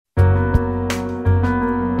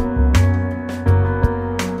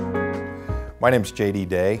My name is J.D.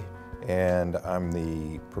 Day, and I'm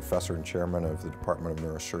the professor and chairman of the Department of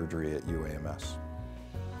Neurosurgery at UAMS.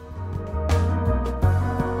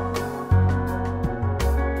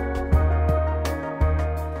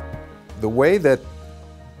 The way that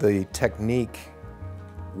the technique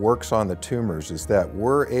works on the tumors is that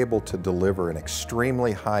we're able to deliver an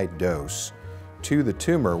extremely high dose to the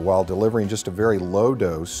tumor while delivering just a very low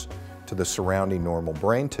dose to the surrounding normal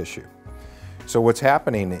brain tissue. So what's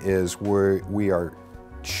happening is we are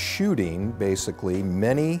shooting basically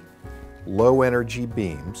many low energy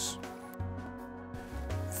beams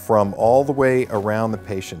from all the way around the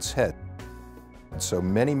patient's head. So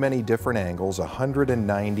many different angles,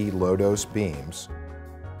 190 low dose beams.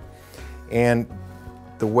 And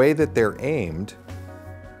the way that they're aimed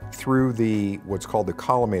through what's called the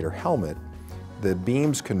collimator helmet, the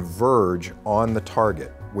beams converge on the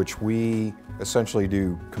target, which we essentially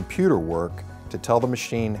do computer work to tell the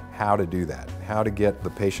machine how to do that, how to get the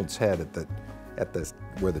patient's head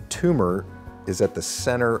where the tumor is at the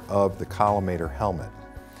center of the collimator helmet.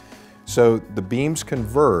 So the beams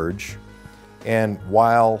converge, and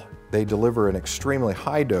while they deliver an extremely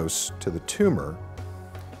high dose to the tumor,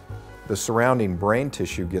 the surrounding brain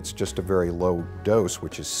tissue gets just a very low dose,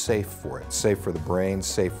 which is safe for it. Safe for the brain,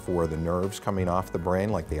 safe for the nerves coming off the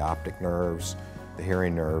brain, like the optic nerves, the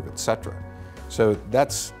hearing nerve, etc. So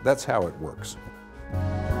that's how it works.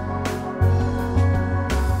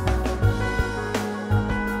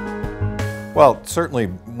 Well, certainly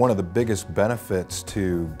one of the biggest benefits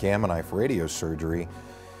to Gama Knife radiosurgery,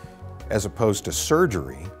 as opposed to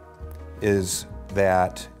surgery, is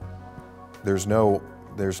that there's no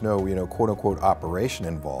quote-unquote operation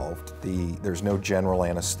involved. There's no general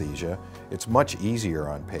anesthesia. It's much easier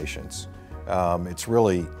on patients. It's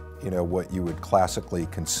really what you would classically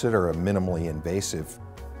consider a minimally invasive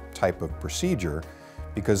type of procedure,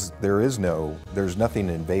 because there's nothing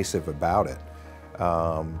invasive about it.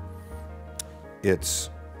 It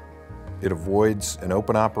avoids an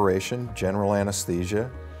open operation, general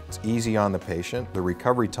anesthesia. It's easy on the patient. The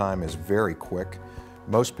recovery time is very quick.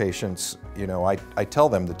 Most patients, I tell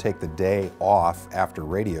them to take the day off after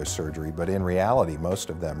radiosurgery, but in reality,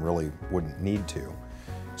 most of them really wouldn't need to.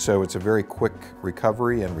 So it's a very quick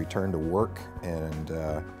recovery and return to work,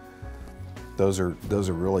 and those are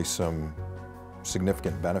really some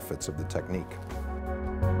significant benefits of the technique.